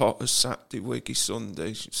Friday, Potters Saturday, Wiggy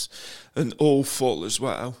Sunday, and all full as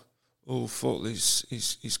well. All full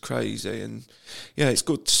is crazy, and it's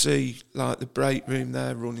good to see like the break room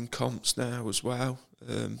there running comps now as well,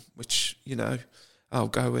 which I'll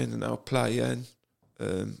go in and I'll play in.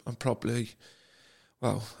 I'm probably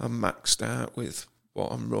I'm maxed out with what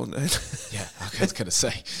I'm running. Yeah, I was going to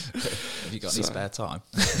say, have you got any spare time?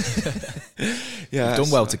 Yeah, you've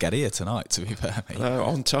done well to get here tonight, to be fair, mate.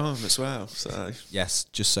 On time as well. So yes,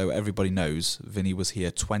 just so everybody knows, Vinny was here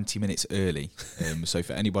 20 minutes early. So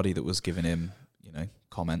for anybody that was giving him,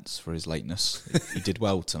 comments for his lateness, he did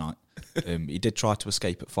well tonight. He did try to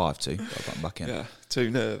escape at 5 too, but I got him back in. Yeah, too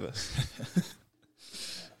nervous.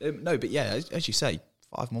 No, but yeah, as you say,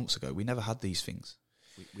 5 months ago, we never had these things.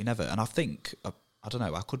 We never, and I think, I don't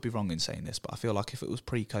know, I could be wrong in saying this, but I feel like if it was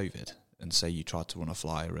pre-COVID and say you tried to run a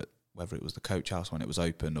flyer at whether it was the Coach House when it was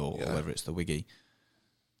open or whether it's the Wiggy,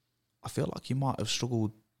 I feel like you might have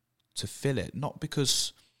struggled to fill it, not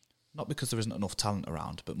because there isn't enough talent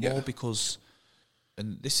around, but more because,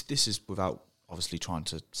 and this is without obviously trying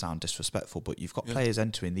to sound disrespectful, but you've got players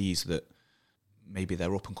entering these that maybe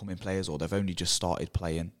they're up and coming players, or they've only just started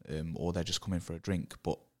playing, or they're just coming for a drink,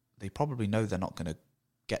 but they probably know they're not going to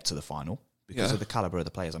get to the final because of the calibre of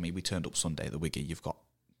the players. I mean, we turned up Sunday at the Wiggy. You've got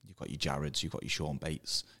your Jareds, you've got your Sean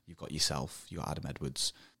Bates, you've got yourself, you've got Adam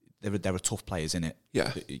Edwards. There are tough players in it.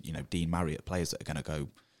 Yeah, Dean Marriott, players that are going to go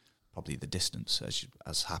probably the distance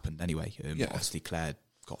as happened anyway. Obviously, Claire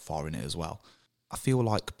got far in it as well. I feel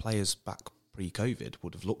like players back pre-COVID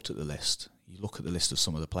would have looked at the list. You look at the list of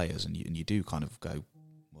some of the players, and you do kind of go,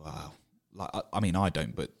 wow. Like I mean, I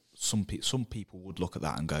don't, but some people would look at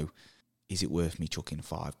that and go, is it worth me chucking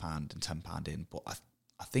 £5 and £10 in? But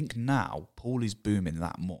I think now pool is booming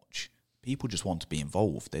that much. People just want to be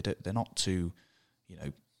involved. They're not too,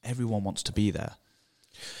 everyone wants to be there.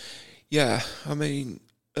 Yeah, I mean,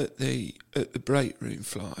 at the break room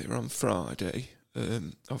flyer on Friday,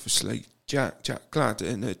 obviously Jack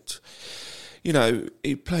Gladden had,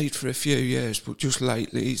 he played for a few years, but just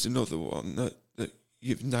lately he's another one that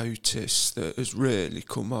you've noticed that has really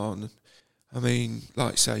come on. I mean,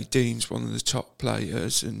 like say, Dean's one of the top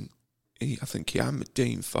players, and I think he hammered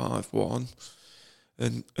Dean 5-1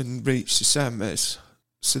 and reached the semis.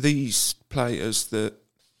 So these players that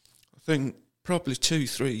I think probably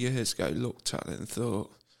 2-3 years ago looked at it and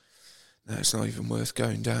thought, no, it's not even worth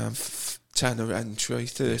going down, tenner entry,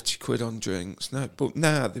 30 quid on drinks. No, but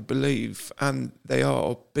now they believe, and they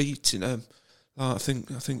are beating them. Like I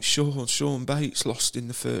think Sean Bates lost in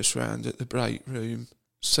the first round at the break room.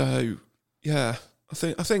 So yeah, I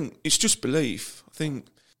think it's just belief. I think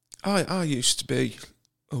I used to be,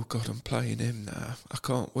 oh God, I'm playing him now. I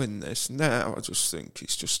can't win this. Now I just think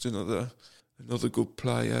it's just another good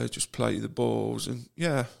player. Just play the balls, and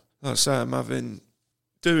like I say, I'm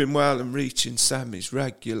doing well and reaching semis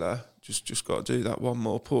regular. Just got to do that one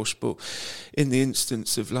more push. But in the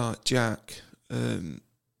instance of like Jack,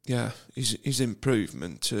 his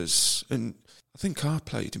improvement has, and I think I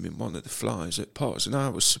played him in one of the flyers at Potters, and I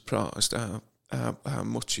was surprised how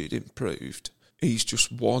much he'd improved. He's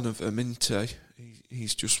just one of them, isn't he?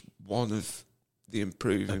 He's just one of the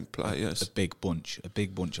improving players. A big bunch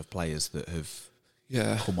of players that have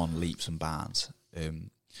come on leaps and bounds.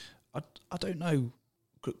 I don't know.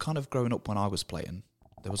 Kind of growing up when I was playing,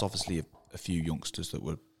 there was obviously a few youngsters that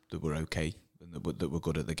were okay and that were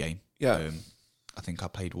good at the game. Yeah. I think I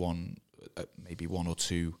played maybe one or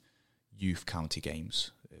two youth county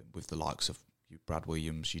games with the likes of Brad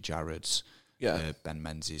Williams, your Jareds, Ben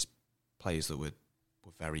Menzies, players that were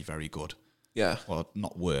very, very good. Yeah. Well,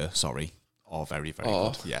 not were, sorry. Are very, very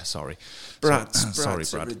good. Yeah, sorry. Brad's sorry,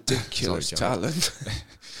 a ridiculous talent.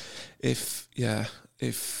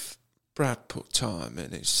 If Brad put time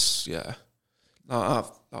in,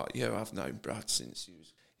 I've known Brad since he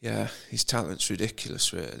was, his talent's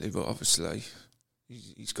ridiculous really, but obviously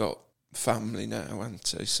he's got family now,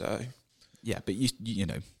 hasn't he? So yeah, but you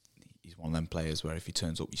know, he's one of them players where if he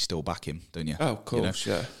turns up, you still back him, don't you? Oh, of course,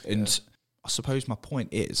 you know? And I suppose my point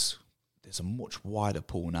is, there's a much wider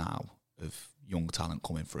pool now of young talent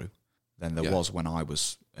coming through than there was when I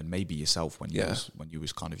was, and maybe yourself when you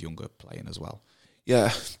was kind of younger playing as well.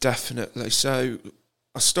 Yeah, definitely. So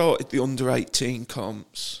I started the under-18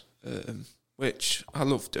 comps which I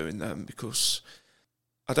love doing them because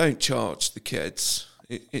I don't charge the kids.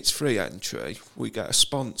 It's free entry. We get a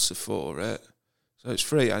sponsor for it. So it's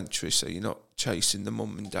free entry, so you're not chasing the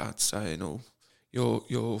mum and dad saying, oh, your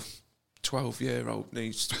 12-year-old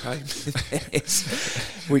needs to pay me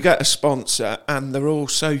this. We get a sponsor, and they're all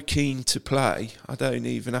so keen to play. I don't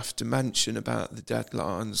even have to mention about the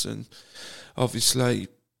deadlines. And obviously,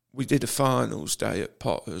 we did a finals day at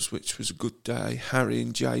Potters, which was a good day. Harry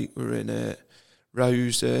and Jake were in it.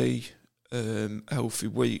 Rosie, Elfie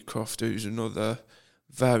Wheatcroft, who's another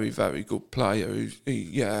very, very good player.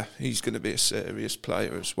 He's going to be a serious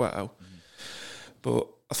player as well. But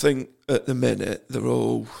I think at the minute, they're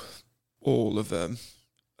all of them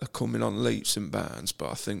are coming on leaps and bounds,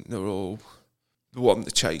 but I think they're all, the one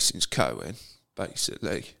they're chasing's Cohen,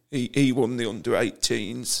 basically. He won the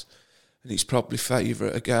under-18s, and he's probably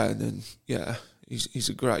favourite again, and yeah, he's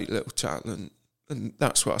a great little talent, and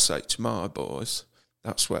that's what I say to my boys.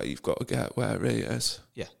 That's where you've got to get where he is.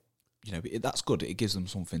 Yeah, you know, that's good. It gives them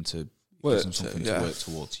something to work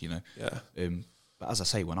towards. You know. Yeah. But as I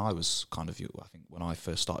say, when I was kind of, I think when I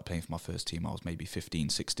first started playing for my first team, I was maybe 15,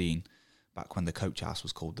 16, back when the coach house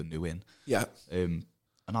was called the New Inn. Yeah. And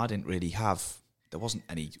I didn't really there wasn't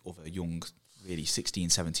any other young, really 16,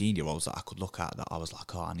 17-year-olds that I could look at that I was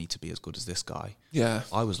like, oh, I need to be as good as this guy. Yeah.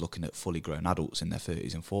 I was looking at fully grown adults in their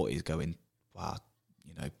 30s and 40s going, wow,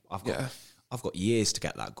 you know, I've got years to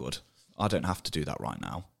get that good. I don't have to do that right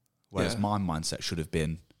now. Whereas my mindset should have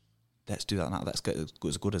been, let's do that now. Let's get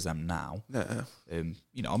as good as them now. Yeah.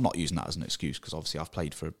 You know, I'm not using that as an excuse because obviously I've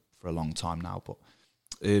played for a long time now. But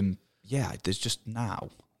there's just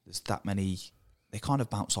there's that many. They kind of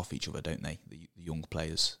bounce off each other, don't they? The young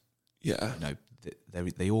players. Yeah. You know,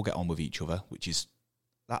 they all get on with each other,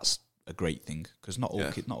 that's a great thing because not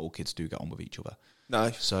all kids do get on with each other.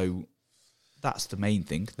 No. So that's the main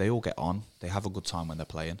thing. They all get on. They have a good time when they're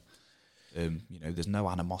playing. You know, there's no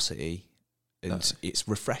animosity. And it's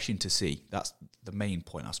refreshing to see. That's the main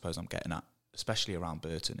point I suppose I'm getting at, especially around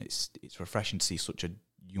Burton. It's refreshing to see such a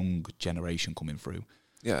young generation coming through.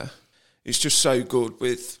 Yeah. It's just so good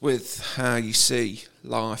with how you see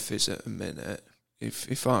life is at a minute.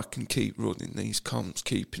 If I can keep running these comps,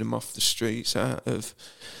 keeping them off the streets, out of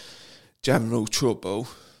general trouble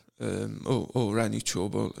or any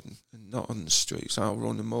trouble, and not on the streets, I'll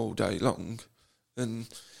run them all day long. And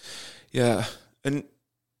it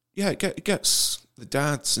gets the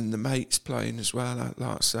dads and the mates playing as well.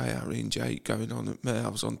 Like I say, Harry and Jake going on at me. I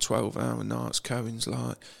was on 12-hour nights. Cohen's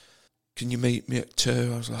like, can you meet me at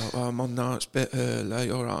 2? I was like, well, I'm on nights a bit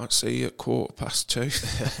early. All right, see you at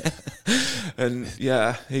 2:15. And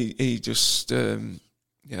yeah, he just he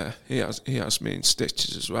has me in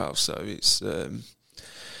stitches as well. So it's and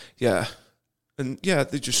they're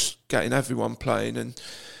just getting everyone playing. And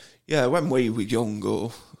yeah, when we were younger.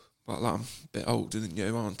 Well, I'm a bit older than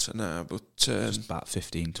you, aren't I now? But just about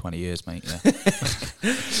 15, 20 years, mate, yeah.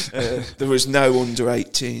 There was no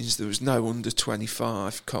under-18s, there was no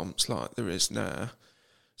under-25 comps like there is now.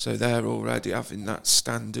 So they're already having that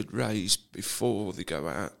standard raise before they go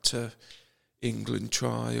out to England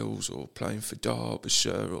trials or playing for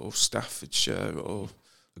Derbyshire or Staffordshire or...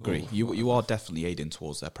 Agree. You are definitely aiding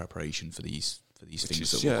towards their preparation for these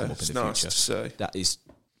things that will come up in the nice future. To say. That is...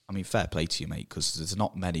 I mean, fair play to you, mate, because there's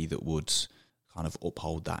not many that would kind of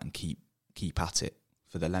uphold that and keep at it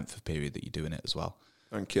for the length of period that you're doing it as well.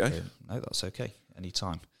 Thank you. No, that's okay.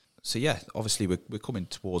 Anytime. So yeah, obviously we're coming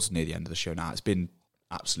towards near the end of the show now. It's been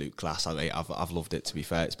absolute class. I've loved it. To be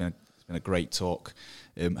fair, it's been a great talk.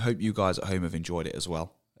 Hope you guys at home have enjoyed it as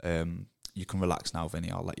well. You can relax now,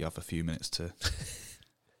 Vinny. I'll let you have a few minutes to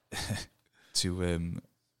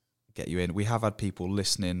get you in. We have had people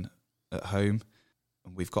listening at home.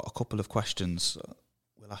 And we've got a couple of questions.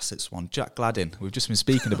 We'll ask this one. Jack Gladden, we've just been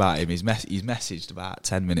speaking about him. He's messaged about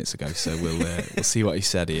 10 minutes ago, so we'll see what he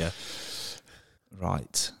said here.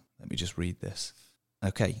 Right, let me just read this.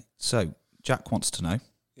 Okay, so Jack wants to know.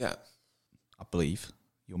 Yeah. I believe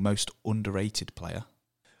your most underrated player.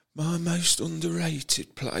 My most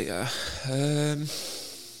underrated player. He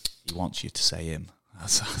wants you to say him.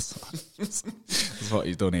 That's what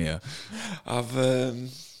he's done here.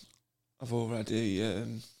 I've already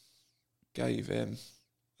gave him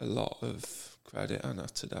a lot of credit, Anna,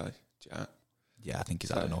 today, Jack. Yeah, I think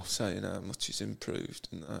he's had enough. Saying how much he's improved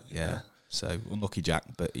and that. Yeah, so unlucky Jack,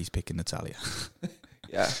 but he's picking Natalia.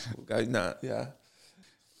 Yeah, we'll go Nat, yeah.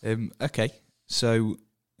 Okay, so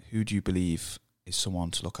who do you believe is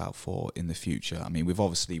someone to look out for in the future? I mean, we've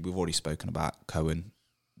already spoken about Cohen.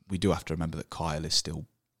 We do have to remember that Kyle is still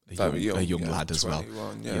a young lad as well.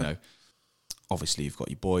 Yeah. You know, obviously you've got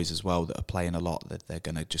your boys as well that are playing a lot. They're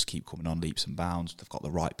going to just keep coming on leaps and bounds. They've got the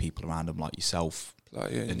right people around them, like yourself.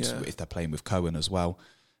 If they're playing with Cohen as well,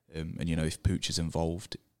 and if Pooch is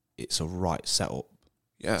involved, it's a right setup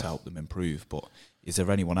to help them improve. But is there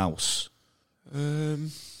anyone else? I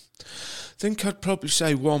think I'd probably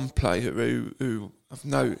say one player who I've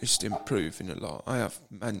noticed improving a lot. I have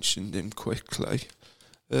mentioned him quickly.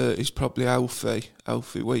 He's probably Alfie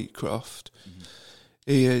Wheatcroft. Mm-hmm.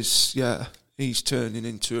 He is, he's turning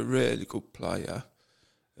into a really good player.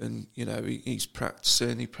 And, he's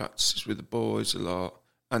practising, he practices with the boys a lot.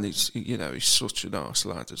 And he's such a nice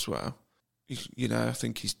lad as well. I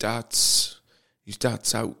think his dad's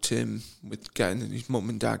helped him with getting his mum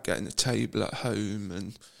and dad getting a table at home.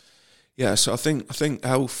 And, so I think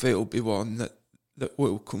Alfie will be one that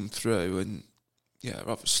will come through. And,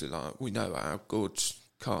 obviously, we know how good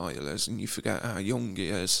Kyle is, and you forget how young he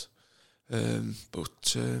is.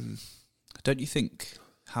 But don't you think,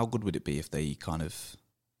 how good would it be if they kind of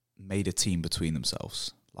made a team between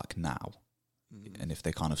themselves, like now, and if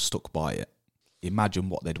they kind of stuck by it? Imagine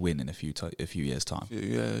what they'd win in a few years' time. A few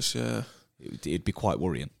years, yeah. It'd be quite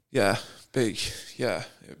worrying. Yeah, big. Yeah,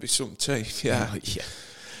 it'd be some team.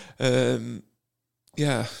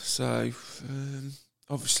 Yeah, So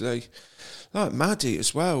obviously, like Maddie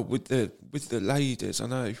as well with the ladies. I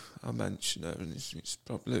know I mentioned her, and it's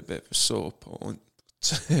probably a bit of a sore point. I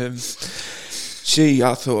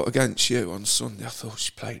thought against you on Sunday, I thought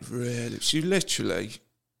she played really. She literally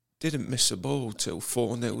didn't miss a ball till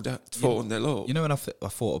 4-0 up. When I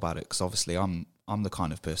thought about it, because obviously I'm the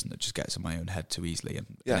kind of person that just gets in my own head too easily, and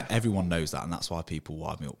everyone knows that, and that's why people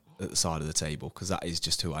wind me up at the side of the table, because that is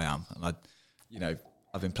just who I am. And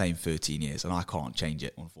I've been playing 13 years, and I can't change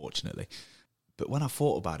it, unfortunately. But when I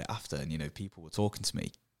thought about it after, and people were talking to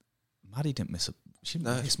me, Maddie didn't miss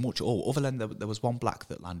much at all. Other than there was one black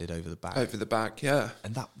that landed over the back. Over the back, yeah.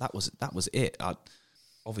 And that was it.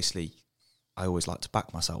 Obviously, I always like to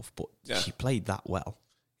back myself, but she played that well.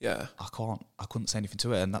 Yeah. I couldn't say anything to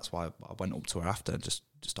her, and that's why I went up to her after and just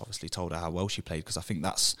obviously told her how well she played, because I think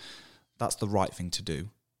that's the right thing to do.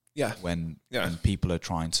 Yeah. When people are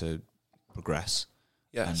trying to progress.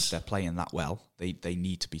 Yes. And they're playing that well, they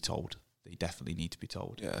need to be told. They definitely need to be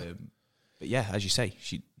told. Yeah. But as you say,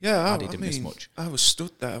 Maddie didn't miss much. I was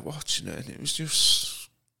stood there watching it, and it was just,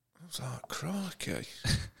 I was like, crikey.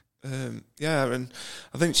 And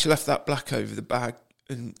I think she left that black over the bag,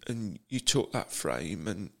 and you took that frame,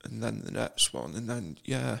 and then the next one, and then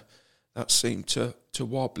that seemed to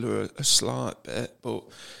wobble her a slight bit, but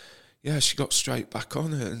she got straight back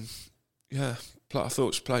on it, and I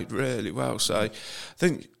thought she played really well. So I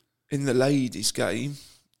think in the ladies' game,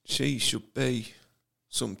 she should be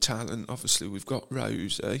some talent. Obviously, we've got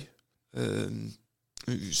Rosie,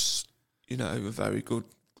 who's a very good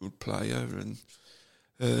player, and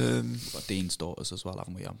we've got Dean's daughters as well,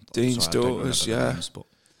 haven't we? Dean's daughters, names, but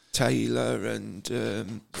Taylor and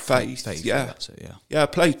Faith. That's it, I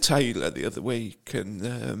played Taylor the other week, and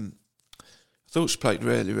I thought she played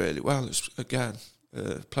really, really well. Again,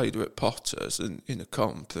 played her at Potter's and in a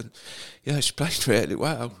comp, and she played really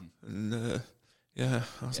well. And I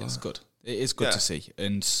was like, it's good. It is good to see,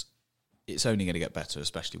 and it's only going to get better,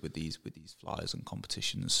 especially with these flyers and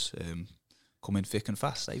competitions coming thick and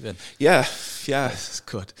fast, even. Yeah. It's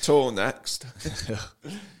good. Tour next.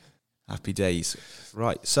 Happy days.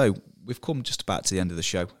 Right, so we've come just about to the end of the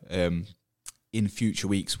show. In future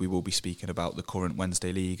weeks, we will be speaking about the current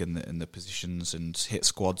Wednesday League and the positions and hit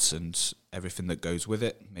squads and everything that goes with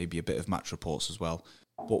it. Maybe a bit of match reports as well.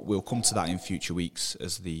 But we'll come to that in future weeks,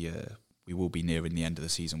 as we will be nearing the end of the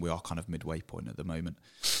season. We are kind of midway point at the moment.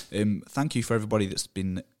 Thank you for everybody that's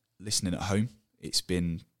been listening at home. It's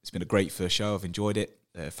been a great first show. I've enjoyed it.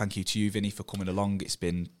 Thank you to you, Vinny, for coming along. It's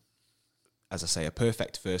been, as I say, a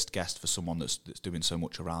perfect first guest for someone that's doing so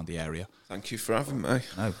much around the area. Thank you for having me.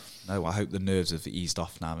 No, I hope the nerves have eased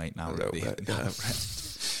off now, mate. Now,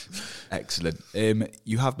 excellent.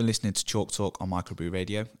 You have been listening to Chalk Talk on Microbrew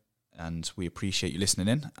Radio, and we appreciate you listening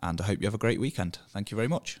in, and I hope you have a great weekend. Thank you very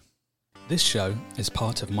much. This show is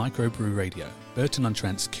part of Microbrew Radio,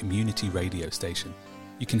 Burton-on-Trent's community radio station.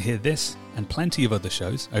 You can hear this and plenty of other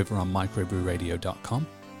shows over on microbrewradio.com.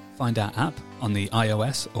 Find our app on the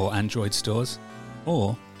iOS or Android stores,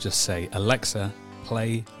 or just say, Alexa,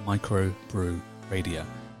 play Microbrew Radio.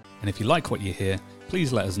 And if you like what you hear,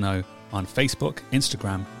 please let us know on Facebook,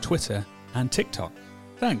 Instagram, Twitter, and TikTok.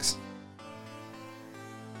 Thanks.